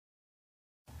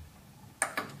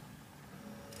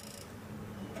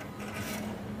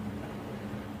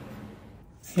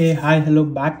Hey, hi, hello,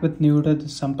 back with new video.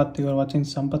 This is Sampath. You are watching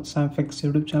Sampath Samfix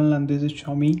YouTube channel, and this is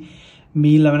Xiaomi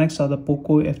Mi 11X or the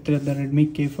Poco F3 of the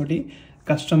Redmi K40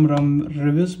 custom ROM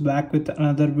reviews. Back with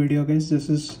another video, guys. This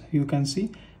is, you can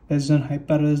see, based on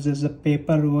HyperOS. This is the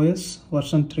PaperOS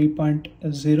version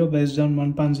 3.0 based on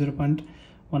 1.0.1.0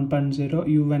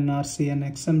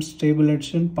 UNRCNXM stable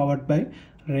edition powered by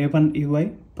Raven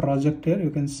UI project. Here you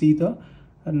can see the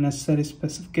necessary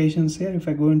specifications here. If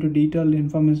I go into detailed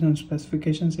information and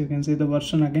specifications, you can see the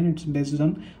version again. It's based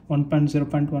on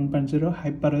 1.0.1.0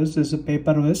 HyperOS. This is a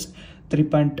PaperOS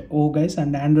 3.0, guys,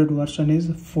 and Android version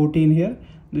is 14 here,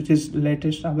 which is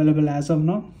latest available as of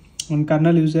now. On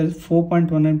kernel usage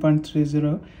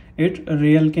 4.19.308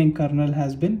 Real King kernel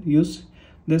has been used.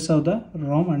 This of the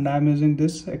ROM, and I am using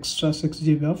this extra 6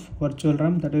 GB of virtual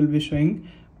RAM that will be showing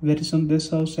very soon. This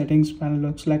how settings panel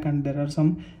looks like, and there are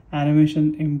some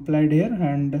animation implied here,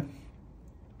 and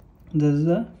this is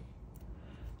the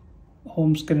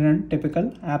home screen and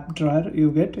typical app drawer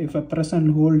you get. If I press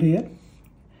and hold here,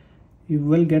 you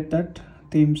will get that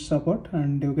theme support,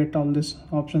 and you get all these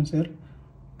options here.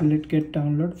 Will it get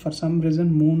download? For some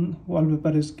reason moon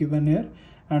wallpaper is given here.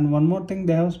 And one more thing,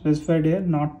 they have specified here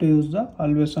not to use the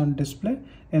always on display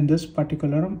in this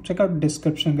particular room. Check out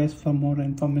description, guys, for more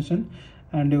information.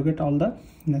 And you get all the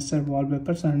necessary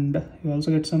wallpapers, and you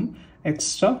also get some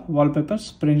extra wallpapers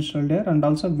pre-installed here, and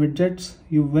also widgets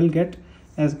you will get.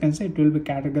 As you can see, it will be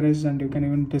categorized and you can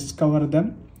even discover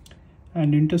them.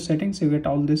 And into settings you get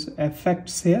all these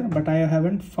effects here, but I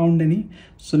haven't found any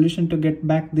solution to get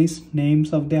back these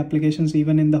names of the applications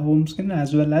even in the home screen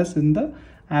as well as in the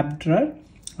app drawer.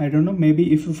 I don't know,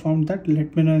 maybe if you found that,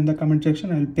 let me know in the comment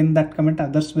section. I will pin that comment,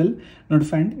 others will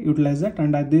notify and utilize that.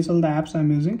 And these are the apps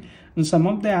I'm using, and some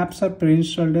of the apps are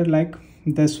pre-installed here, like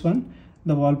this one,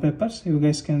 the wallpapers. You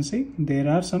guys can see there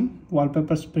are some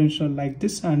wallpapers pre-installed like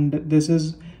this, and this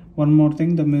is one more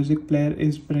thing, the music player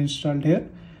is pre-installed here.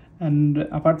 And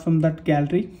apart from that,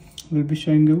 gallery will be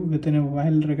showing you within a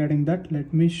while regarding that.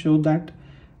 Let me show that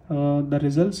the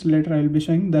results later. I will be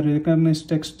showing the recognized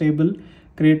text table,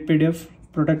 create PDF,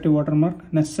 protective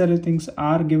watermark, necessary things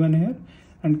are given here.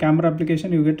 And camera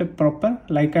application, you get a proper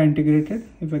Leica integrated.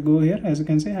 If I go here, as you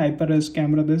can see, HyperOS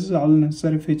camera, this is all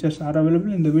necessary features are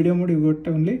available. In the video mode, you got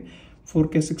only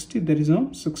 4K 60, there is no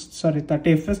 30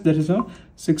 fps, there is no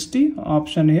 60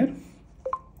 option here.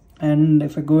 And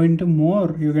if I go into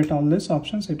more, you get all these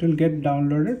options. It will get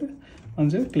downloaded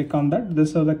once you click on that.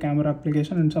 This is the camera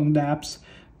application and some of the apps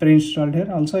pre-installed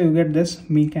here. Also you get this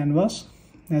Mi Canvas,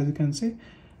 as you can see.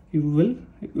 You will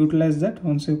utilize that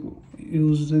once you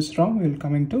use this ROM. You will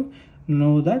coming to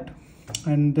know that.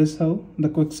 And this how the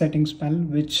quick settings panel,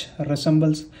 which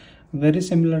resembles very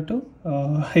similar to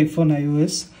iPhone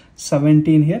iOS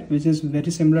 17 here, which is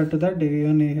very similar to that.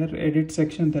 Even here edit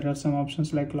section, there are some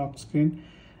options like lock screen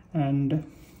and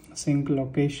sync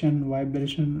location,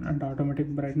 vibration and automatic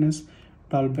brightness,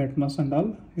 Dolby Atmos and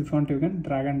all. If you want, you can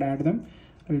drag and add them.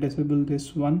 I'll disable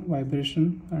this one,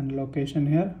 vibration and location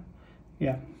here.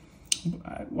 Yeah,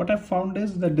 what I found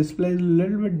is the display is a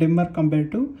little bit dimmer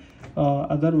compared to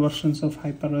other versions of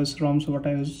HyperOS ROMs what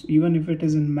I use. Even if it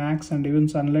is in max and even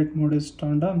sunlight mode is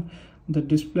turned on, the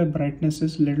display brightness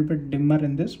is a little bit dimmer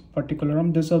in this particular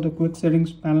ROM. This is the quick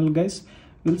settings panel, guys.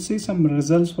 We'll see some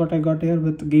results what I got here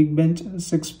with Geekbench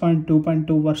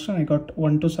 6.2.2 version. I got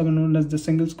 1271 as the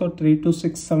single score,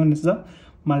 3267 is the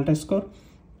multi-score.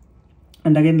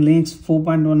 And again, Linux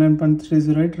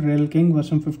 4.19.308 Real King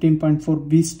version 15.4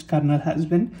 Beast kernel has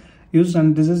been used,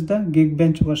 and this is the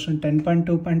Geekbench version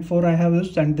 10.2.4 I have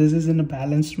used, and this is in a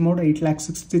balanced mode.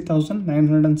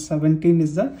 8,60,917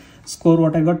 is the score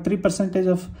what I got. 3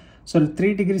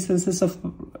 degrees Celsius of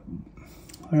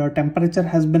temperature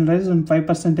has been raised, and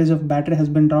 5% of battery has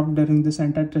been dropped during this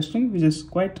entire testing, which is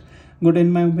quite good in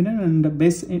my opinion. And the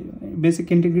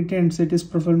basic integrity and cities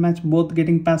profile match both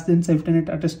getting passed in safety net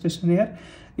attestation here.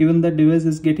 Even the device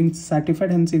is getting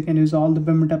certified, hence you can use all the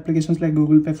payment applications like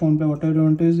Google Pay, Phone Pay, whatever you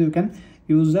want to use, you can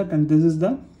use that. And this is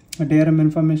the DRM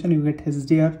information. You get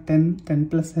HDR 10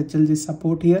 plus HLG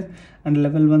support here, and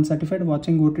level 1 certified.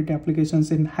 Watching OTT applications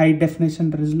in high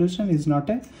definition resolution is not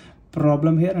a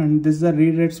problem here. And this is the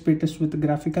read rate speed test with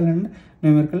graphical and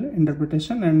numerical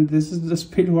interpretation, and this is the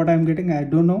speed what I'm getting. I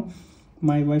don't know,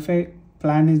 my Wi-Fi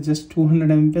plan is just 200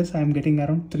 Mbps. I'm getting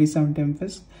around 370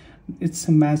 Mbps. It's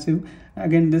massive.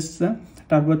 Again, this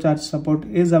turbocharge support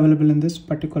is available in this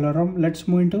particular ROM. Let's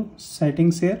move into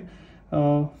settings here.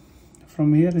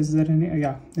 From here, is there any?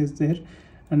 Yeah, is there.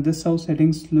 And this how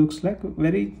settings looks like,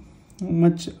 very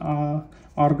much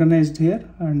organized here.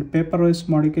 And PaperOS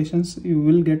modifications you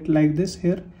will get like this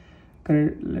here.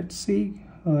 Let's see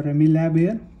Remilab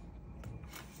here.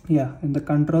 Yeah, in the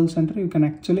control center you can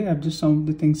actually adjust some of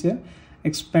the things here.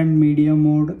 Expand media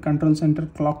mode, control center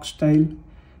clock style,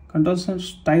 control center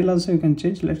style also you can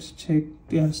change. Let's check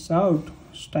this out.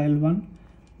 Style 1,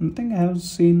 nothing I have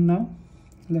seen now.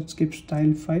 Let's keep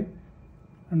style 5.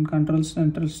 And control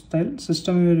center style,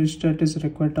 system restart is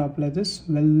required to apply this.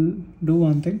 We'll do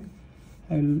one thing,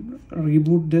 I will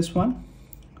reboot this one,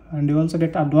 and you also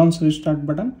get advanced restart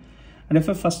button. And if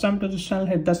you first time to this channel,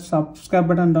 hit the subscribe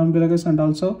button down below guys, and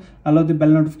also allow the bell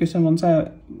notification. Once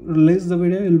I release the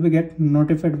video, you'll be get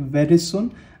notified very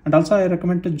soon. And also I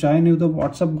recommend to join you the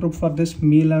WhatsApp group for this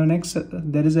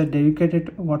Mi11X. There is a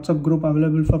dedicated WhatsApp group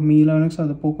available for Mi11X or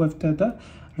the Poco F30, the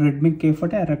Redmi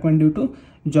K40. I recommend you to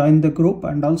join the group.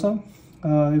 And also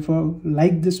if you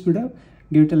like this video,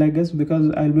 give it a like guys,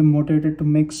 because I'll be motivated to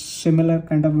make similar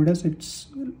kind of videos. It's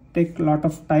take a lot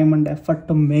of time and effort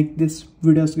to make these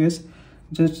videos guys.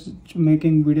 Just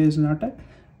making videos is not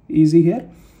easy here.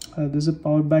 This is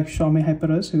powered by Xiaomi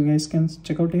HyperOS. You guys can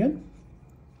check out here.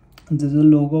 This is a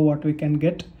logo what we can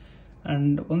get.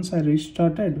 And once I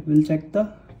restarted, we'll check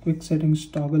the quick settings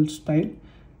toggle style.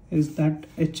 Is that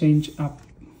a change up?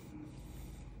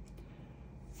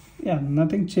 Yeah,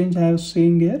 nothing changed I have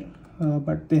seen here,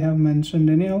 but they have mentioned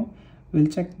anyhow. We'll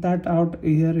check that out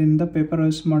here in the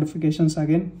PaperOS modifications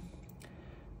again.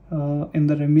 In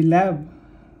the Remi lab,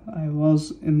 I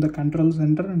was in the control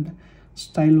center and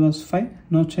style was fine,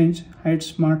 no change. Hide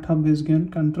smart hub is given.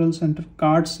 Control center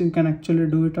cards, you can actually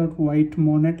do it out white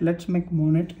monet. Let's make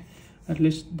monet, at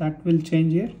least that will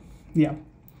change here. Yeah,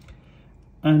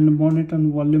 and monet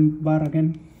and volume bar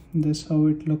again, this how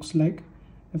it looks like.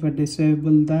 If I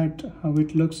disable that, how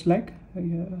it looks like.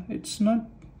 Yeah, it's not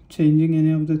changing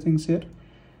any of the things here.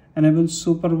 Enable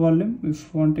super volume,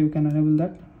 if you want you can enable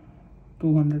that.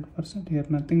 200% here,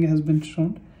 nothing has been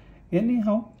shown.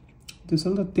 Anyhow, these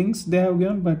are the things they have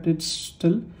given, but it's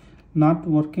still not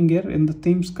working here. In the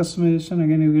themes customization,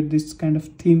 again you get this kind of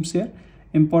themes here.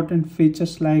 Important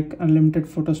features like unlimited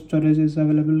photo storage is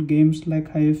available. Games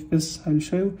like high FPS, I'll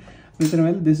show you with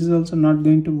well. This is also not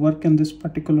going to work in this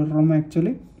particular ROM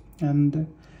actually. And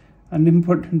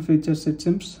unimportant features, it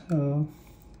seems,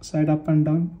 side up and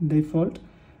down default,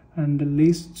 and the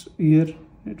least here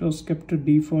it was kept to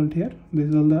default here.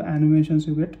 These are all the animations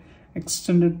you get.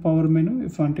 Extended power menu,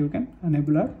 if you want you can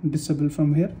enable or disable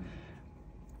from here.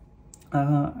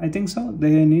 I think so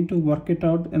they need to work it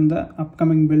out in the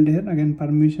upcoming build here. Again,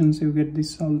 permissions, you get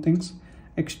these all things.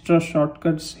 Extra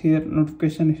shortcuts here,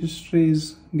 notification history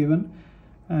is given,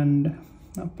 and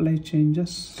apply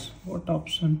changes. What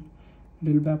option it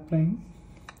will be applying,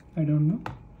 I don't know.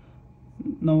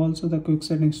 Now also the quick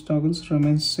settings toggles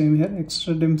remains same here.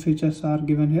 Extra dim features are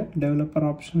given here. Developer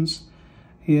options,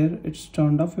 here it's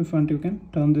turned off. If you want you can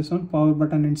turn this on. Power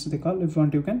button ends the call, if you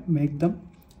want you can make them.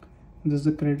 This is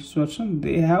the greatest version.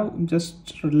 They have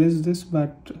just released this,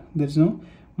 but there's no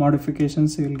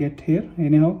modifications you will get here.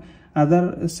 Anyhow,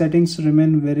 other settings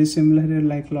remain very similar here,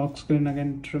 like lock screen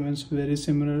again it remains very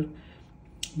similar.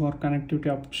 More connectivity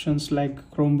options like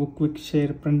Chromebook, quick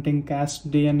share, printing,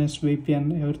 cast, DNS,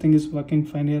 VPN, everything is working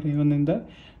fine here. Even in the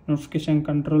notification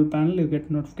control panel you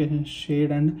get notification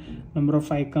shade and number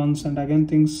of icons, and again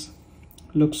things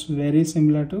looks very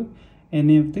similar to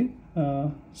any of the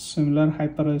similar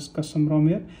HyperOS custom ROM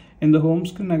here. In the home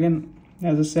screen, again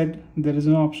as I said, there is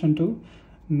no option to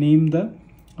name the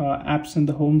apps in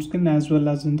the home screen as well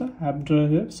as in the app drawer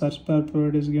here. Search bar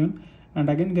provided is given. And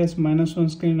again guys, -1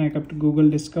 screen I kept Google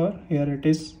Discover. Here it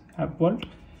is App Vault.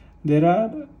 There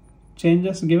are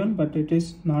changes given, but it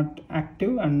is not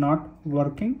active and not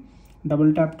working.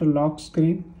 Double tap to lock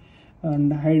screen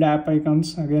and hide app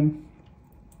icons. Again,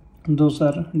 those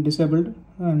are disabled,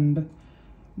 and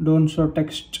don't show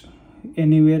text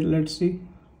anywhere. Let's see.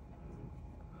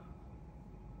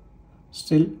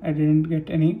 Still I didn't get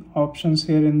any options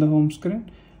here in the home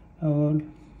screen.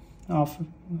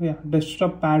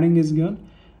 Desktop padding is given,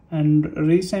 and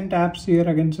recent apps here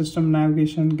again, system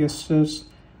navigation, gestures,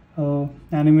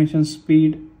 animation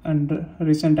speed, and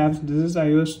recent apps. This is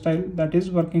iOS style, that is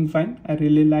working fine. I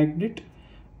really liked it,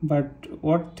 but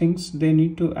what things they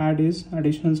need to add is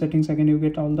additional settings. Again you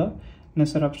get all the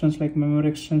necessary options like memory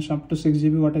extension up to 6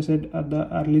 GB, what I said at the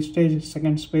early stage.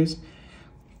 Second space,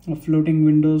 floating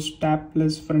windows, tab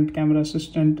plus front camera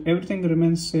assistant, everything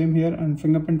remains same here. And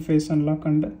fingerprint, face unlock,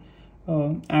 and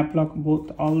app lock,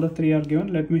 both, all the three are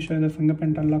given. Let me show you the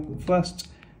fingerprint unlock first,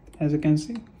 as you can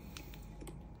see,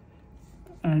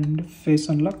 and face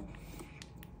unlock.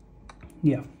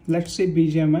 Yeah, let's see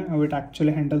BGMI how it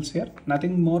actually handles here.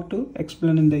 Nothing more to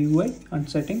explain in the UI and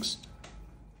settings.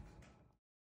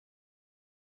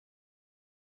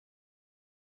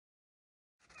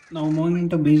 Now moving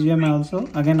into BGM also,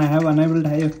 again I have enabled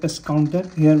high FPS counter.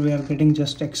 Here we are getting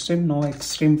just extreme, no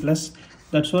extreme plus.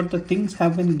 That's what the things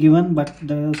have been given, but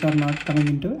those are not coming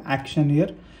into action here.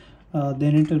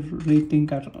 They need to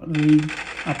rethink or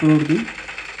re-upload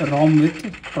the ROM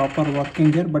with proper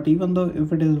working here. But even though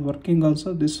if it is working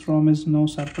also, this ROM is no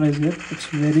surprise here. It's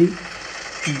very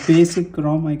basic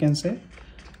ROM, I can say.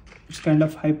 It's kind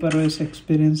of HyperOS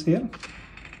experience here.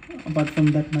 Apart from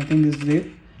that, nothing is there.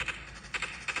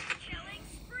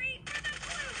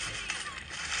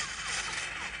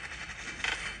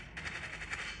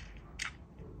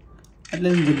 At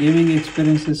least the gaming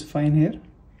experience is fine here.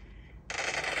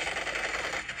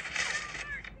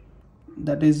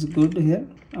 That is good here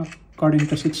according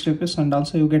to 60 fps, and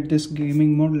also you get this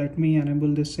gaming mode. Let me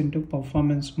enable this into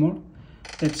performance mode.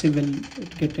 Let's see will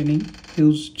it get any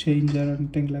huge change or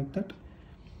anything like that.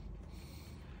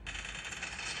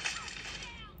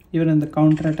 Even in the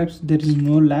counter attacks there is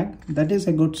no lag. That is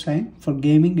a good sign. For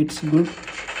gaming it's good.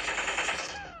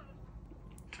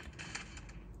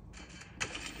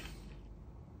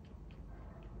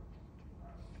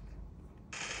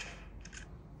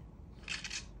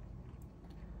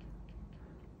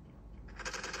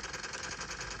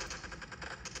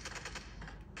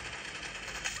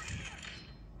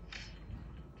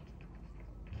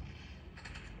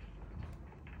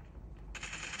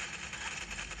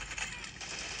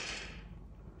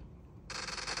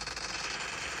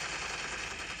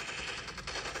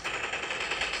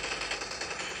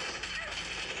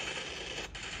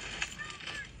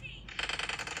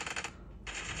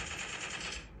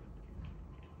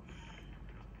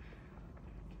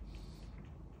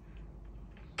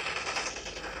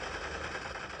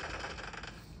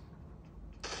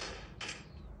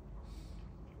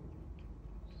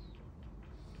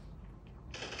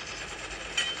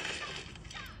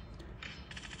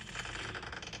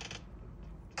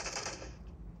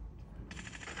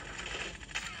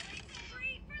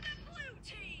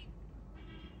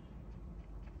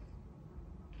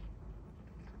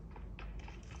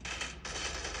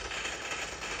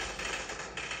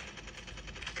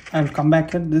 I'll come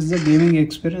back here. This is the gaming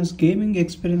experience. Gaming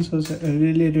experience was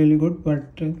really good,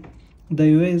 but the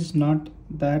UI is not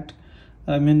that,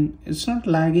 I mean, it's not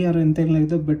laggy or anything like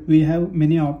that, but we have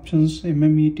many options,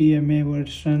 MMET, MA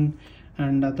version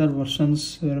and other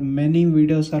versions. Many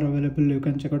videos are available. You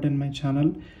can check out in my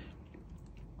channel.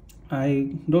 I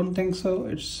don't think so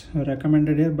it's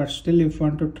recommended here, but still if you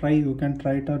want to try, you can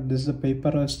try it out. This is a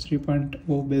PaperOS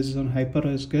 3.0 based on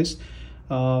HyperOS, guys.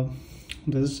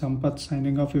 This is Sampath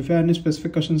signing off. If you have any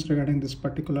specific questions regarding this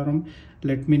particular ROM,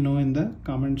 let me know in the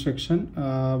comment section.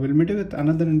 We'll meet you with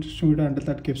another interesting video. Until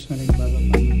that, keep smiling.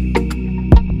 Bye bye.